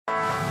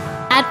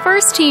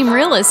First Team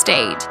Real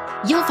Estate.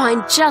 You'll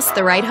find just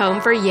the right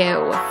home for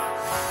you.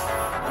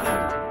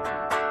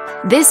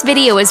 This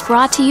video is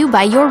brought to you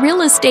by your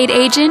real estate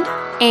agent,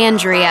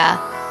 Andrea.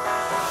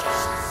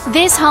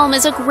 This home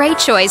is a great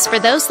choice for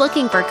those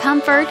looking for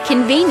comfort,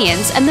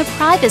 convenience, and the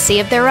privacy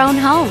of their own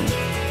home.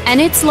 And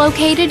it's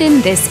located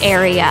in this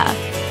area.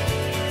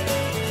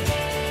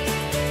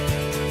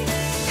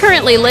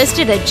 Currently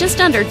listed at just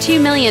under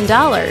 $2 million.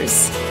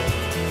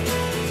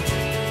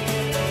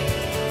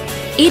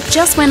 It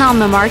just went on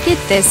the market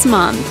this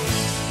month.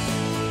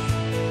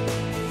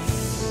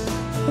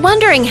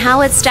 Wondering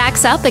how it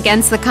stacks up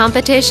against the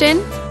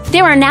competition?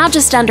 There are now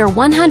just under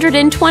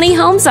 120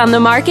 homes on the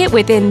market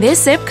within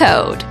this zip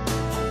code.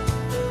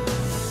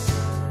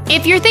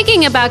 If you're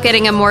thinking about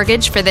getting a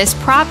mortgage for this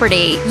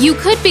property, you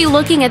could be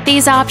looking at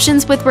these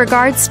options with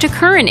regards to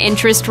current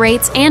interest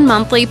rates and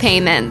monthly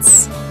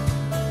payments.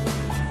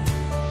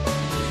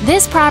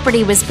 This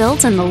property was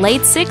built in the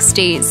late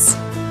 60s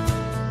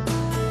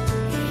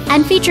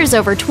and features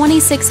over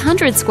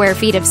 2,600 square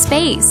feet of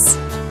space,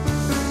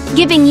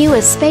 giving you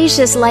a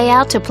spacious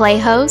layout to play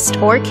host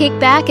or kick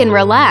back and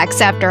relax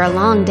after a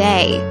long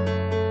day.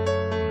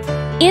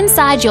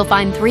 Inside, you'll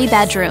find 3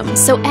 bedrooms,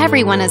 so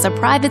everyone has a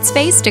private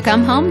space to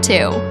come home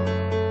to,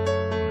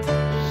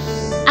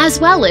 as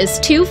well as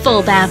 2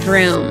 full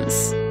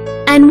bathrooms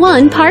and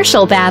 1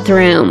 partial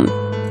bathroom.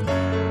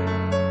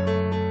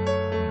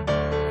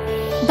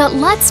 But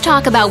let's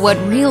talk about what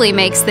really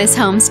makes this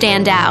home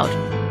stand out.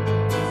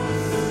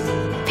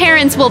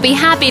 Parents will be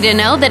happy to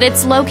know that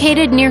it's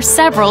located near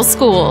several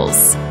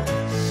schools.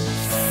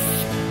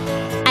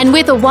 And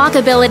with a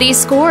walkability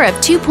score of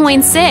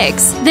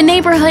 2.6, the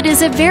neighborhood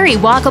is a very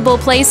walkable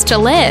place to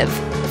live.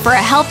 For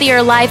a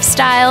healthier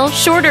lifestyle,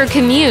 shorter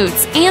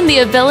commutes, and the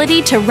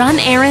ability to run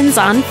errands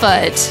on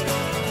foot.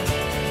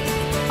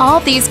 All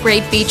these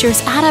great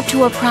features add up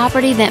to a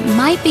property that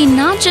might be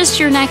not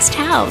just your next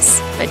house,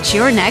 but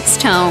your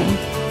next home.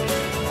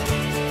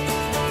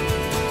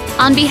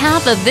 On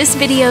behalf of this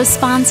video's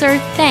sponsor,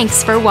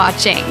 thanks for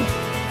watching.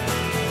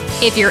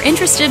 If you're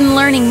interested in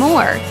learning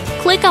more,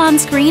 click on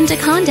screen to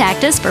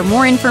contact us for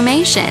more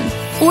information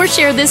or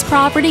share this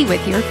property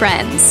with your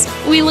friends.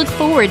 We look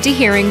forward to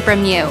hearing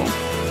from you.